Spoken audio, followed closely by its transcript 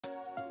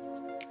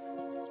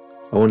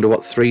I wonder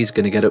what 3's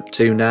going to get up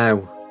to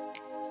now.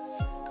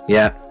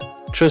 Yeah,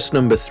 trust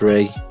number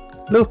 3.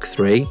 Look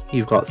 3,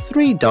 you've got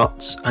 3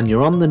 dots and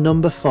you're on the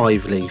number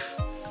 5 leaf.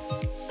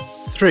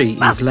 3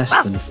 is less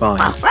than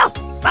 5.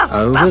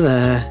 Over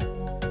there.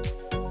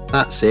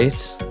 That's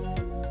it.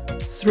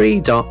 3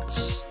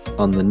 dots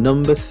on the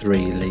number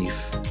 3 leaf.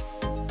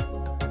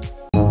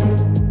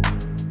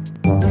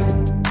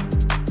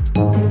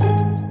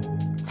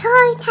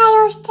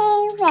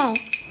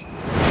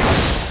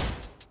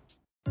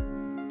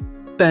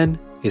 Ben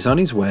is on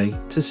his way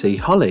to see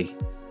Holly.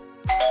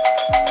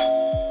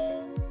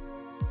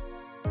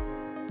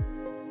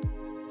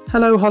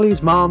 Hello,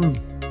 Holly's mom.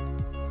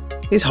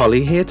 Is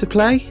Holly here to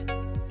play?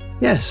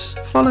 Yes,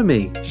 follow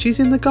me. She's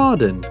in the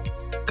garden.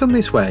 Come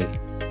this way.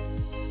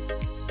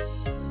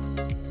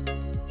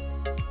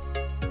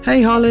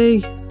 Hey,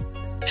 Holly.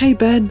 Hey,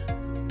 Ben.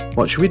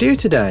 What should we do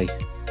today?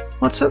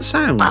 What's that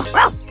sound?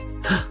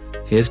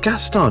 Here's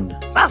Gaston.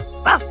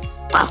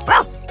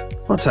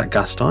 What's that,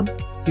 Gaston?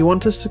 You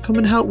want us to come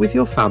and help with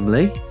your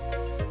family?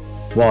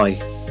 Why?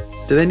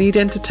 Do they need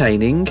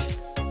entertaining?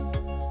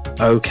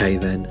 Okay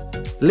then.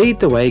 Lead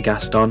the way,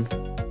 Gaston.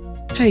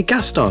 Hey,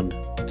 Gaston.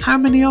 How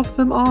many of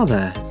them are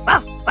there?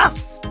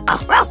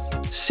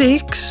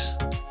 6?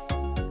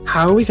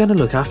 How are we going to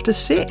look after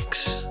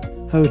 6?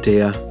 Oh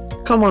dear.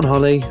 Come on,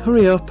 Holly.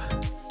 Hurry up.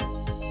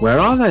 Where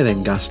are they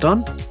then,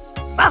 Gaston?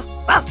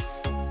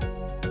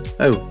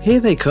 Oh, here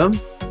they come.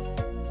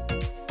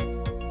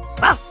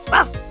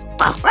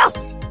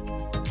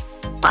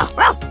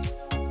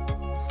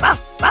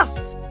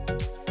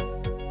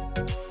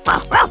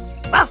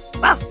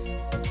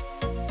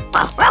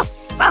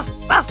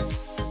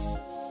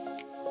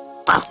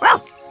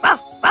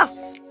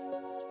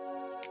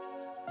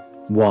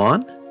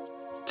 One,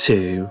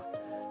 2,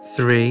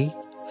 3,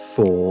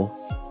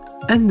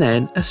 4, and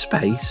then a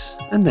space,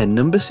 and then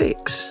number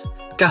 6.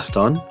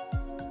 Gaston,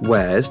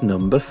 where's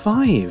number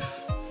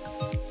 5?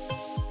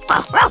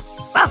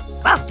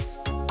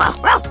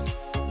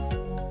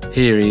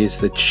 Here he is,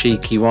 the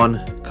cheeky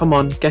one. Come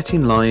on, get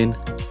in line.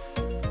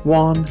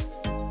 1,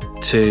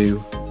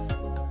 2,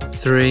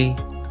 3,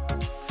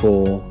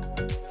 4,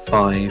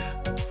 5,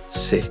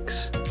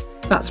 6.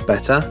 That's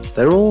better.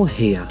 They're all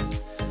here.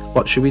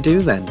 What should we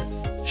do then?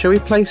 Shall we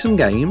play some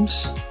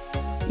games?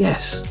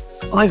 Yes,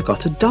 I've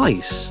got a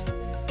dice.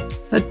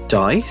 A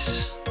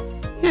dice?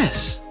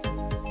 Yes,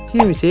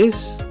 here it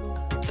is.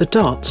 The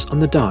dots on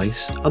the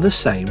dice are the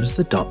same as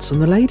the dots on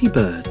the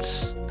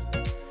ladybirds.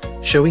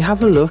 Shall we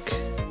have a look?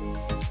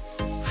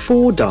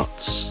 4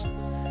 dots.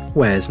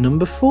 Where's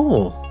number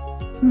 4?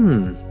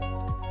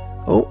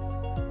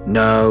 Oh,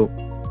 no,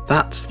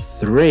 that's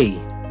 3.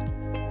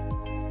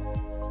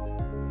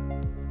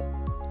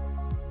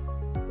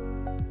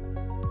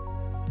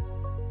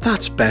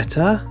 That's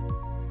better.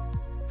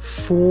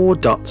 4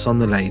 dots on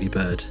the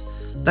ladybird.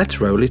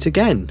 Let's roll it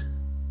again.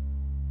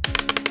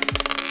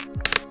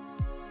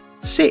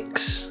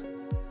 6.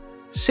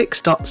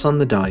 6 dots on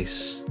the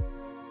dice.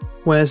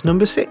 Where's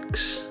number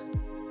 6?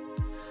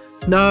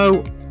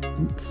 No,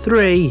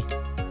 3.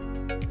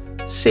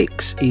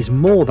 6 is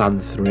more than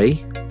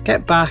 3.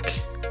 Get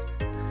back.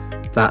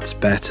 That's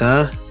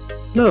better.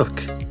 Look.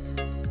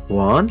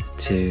 1,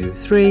 2,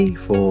 3,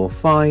 4,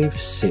 5,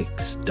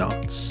 6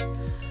 dots.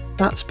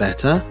 That's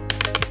better.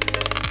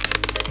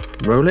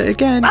 Roll it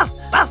again.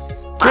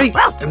 3.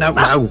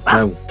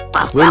 No.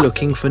 We're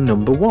looking for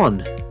number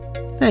 1.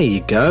 There you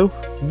go.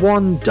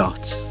 1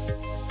 dot.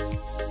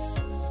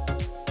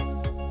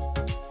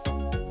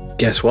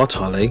 Guess what,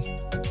 Holly?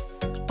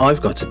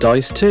 I've got a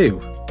dice too.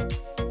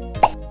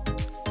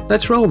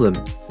 Let's roll them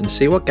and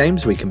see what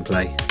games we can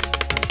play.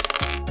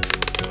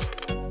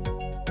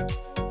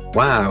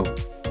 Wow.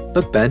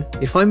 Look, Ben,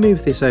 if I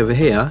move this over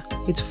here,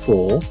 it's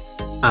 4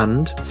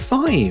 and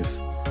 5.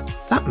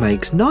 That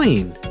makes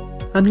 9.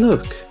 And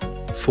look,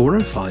 4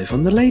 and 5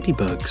 on the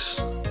ladybugs.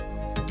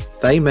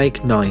 They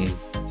make 9.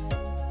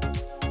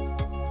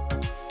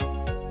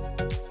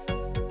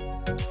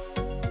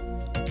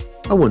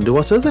 I wonder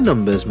what other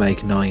numbers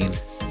make 9.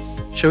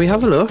 Shall we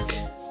have a look?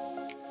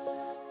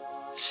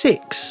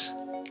 6.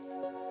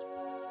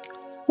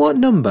 What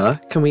number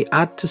can we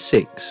add to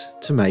 6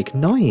 to make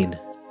 9?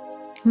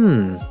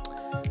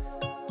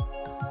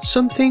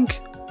 Something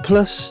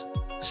plus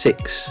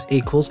 6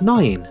 equals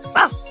 9.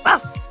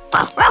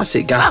 That's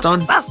it,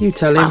 Gaston. You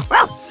tell him.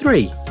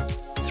 3.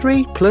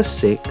 3 plus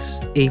 6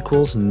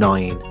 equals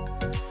 9.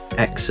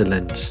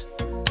 Excellent.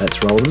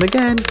 Let's roll them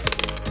again.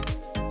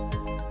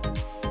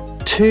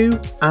 2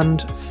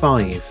 and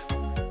 5.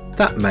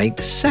 That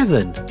makes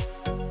 7.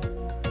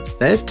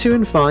 There's 2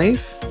 and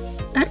 5.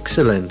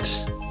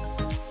 Excellent.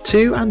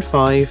 2 and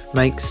 5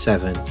 make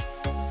 7.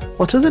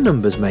 What other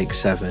numbers make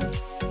 7?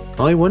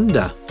 I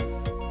wonder.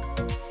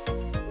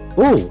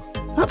 Oh,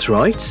 that's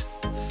right.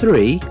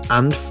 3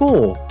 and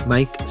 4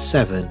 make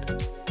 7.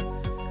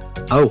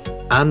 Oh,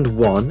 and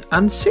 1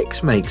 and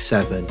 6 make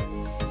 7.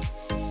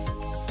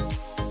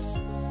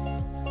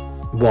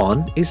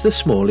 1 is the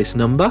smallest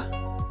number,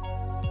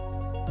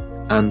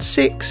 and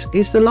 6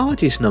 is the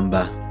largest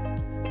number.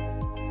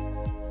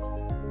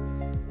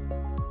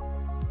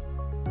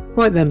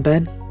 Right then,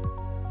 Ben.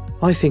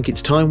 I think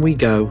it's time we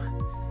go.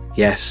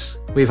 Yes,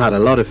 we've had a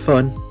lot of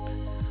fun.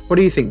 What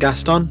do you think,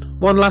 Gaston?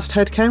 One last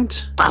head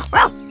count?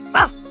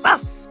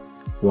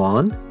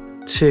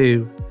 1,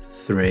 2,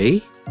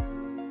 3,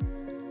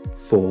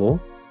 4,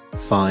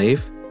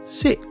 5,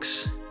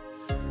 6.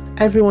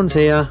 Everyone's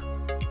here.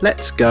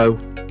 Let's go.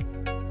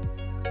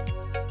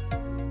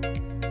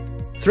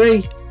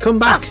 3, come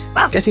back.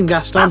 Get him,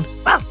 Gaston.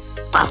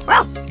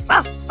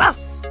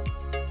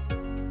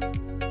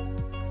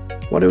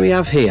 What do we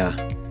have here?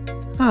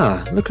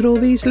 Ah, look at all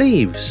these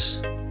leaves.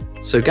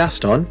 So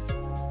Gaston,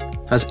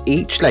 has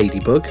each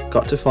ladybug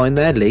got to find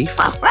their leaf?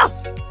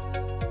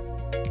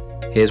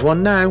 Here's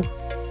one now.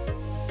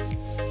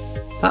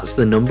 That's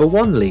the number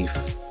 1 leaf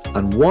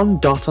and 1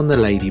 dot on the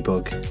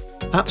ladybug.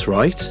 That's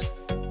right.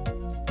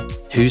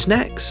 Who's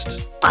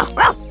next?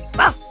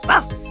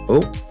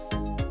 Oh.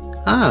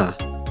 Ah,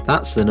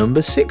 that's the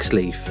number 6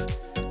 leaf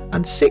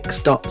and 6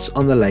 dots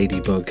on the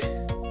ladybug.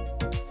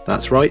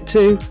 That's right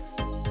too.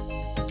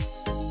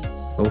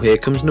 Oh, here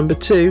comes number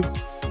 2.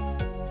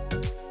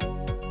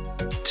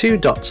 2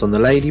 dots on the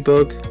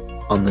ladybug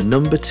on the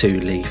number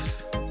 2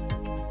 leaf.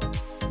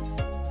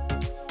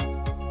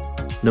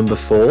 Number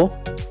 4.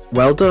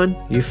 Well done,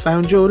 you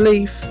found your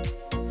leaf.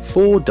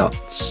 4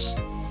 dots.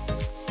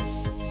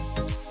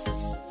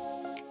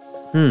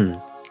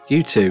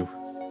 You two.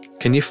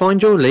 Can you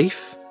find your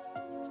leaf?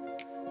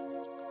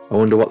 I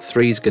wonder what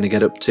 3's going to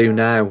get up to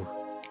now.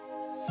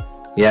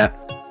 Yeah,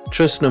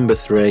 trust number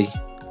 3.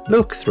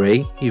 Look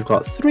 3, you've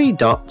got 3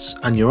 dots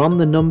and you're on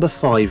the number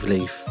 5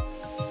 leaf.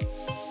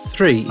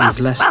 3 is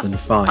less than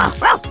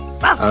 5.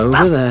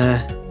 Over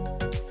there.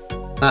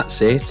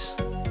 That's it.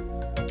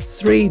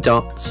 3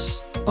 dots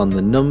on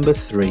the number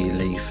 3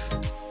 leaf.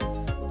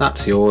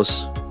 That's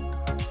yours.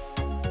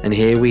 And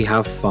here we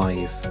have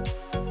 5.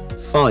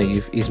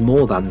 5 is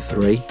more than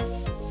 3.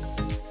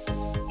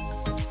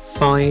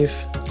 5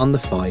 on the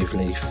 5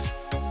 leaf.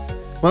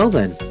 Well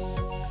then,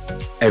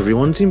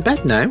 everyone's in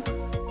bed now.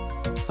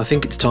 I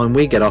think it's time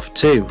we get off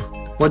too.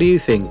 What do you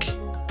think?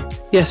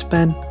 Yes,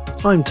 Ben,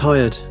 I'm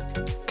tired.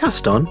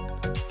 Gaston,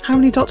 how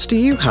many dots do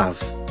you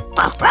have?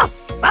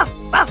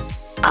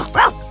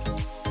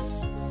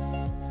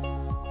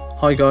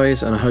 Hi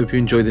guys, and I hope you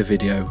enjoyed the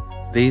video.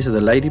 These are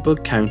the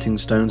Ladybug Counting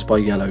Stones by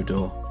Yellow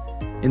Door.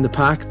 In the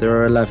pack there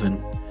are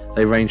 11.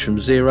 They range from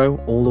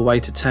 0 all the way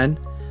to 10,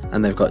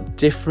 and they've got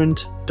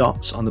different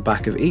dots on the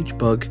back of each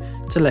bug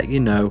to let you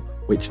know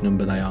which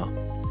number they are.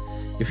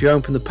 If you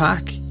open the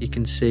pack, you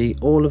can see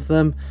all of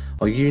them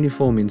are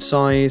uniform in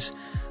size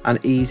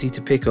and easy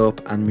to pick up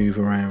and move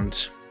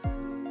around.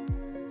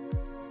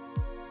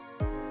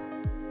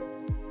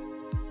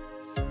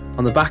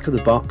 On the back of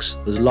the box,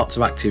 there's lots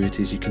of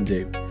activities you can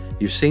do.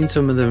 You've seen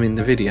some of them in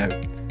the video,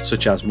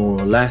 such as more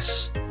or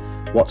less,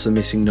 what's the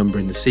missing number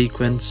in the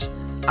sequence,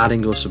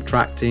 adding or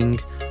subtracting,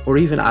 or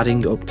even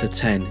adding up to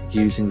 10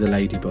 using the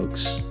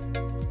ladybugs.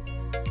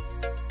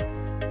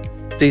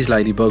 These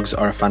ladybugs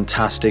are a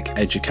fantastic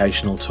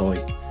educational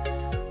toy.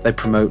 They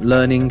promote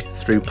learning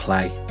through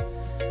play.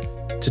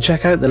 To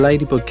check out the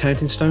Ladybug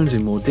Counting Stones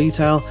in more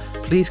detail,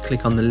 please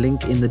click on the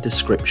link in the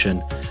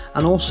description,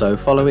 and also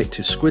follow it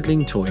to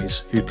Squidling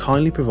Toys, who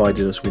kindly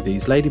provided us with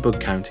these Ladybug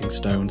Counting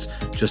Stones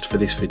just for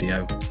this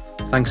video.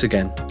 Thanks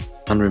again,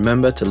 and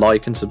remember to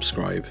like and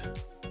subscribe.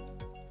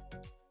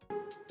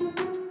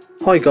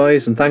 Hi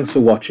guys, and thanks for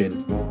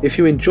watching. If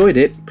you enjoyed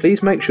it,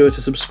 please make sure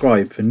to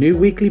subscribe for new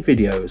weekly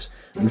videos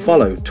and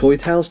follow Toy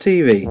Tales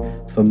TV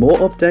for more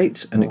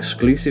updates and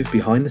exclusive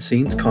behind the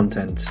scenes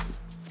content.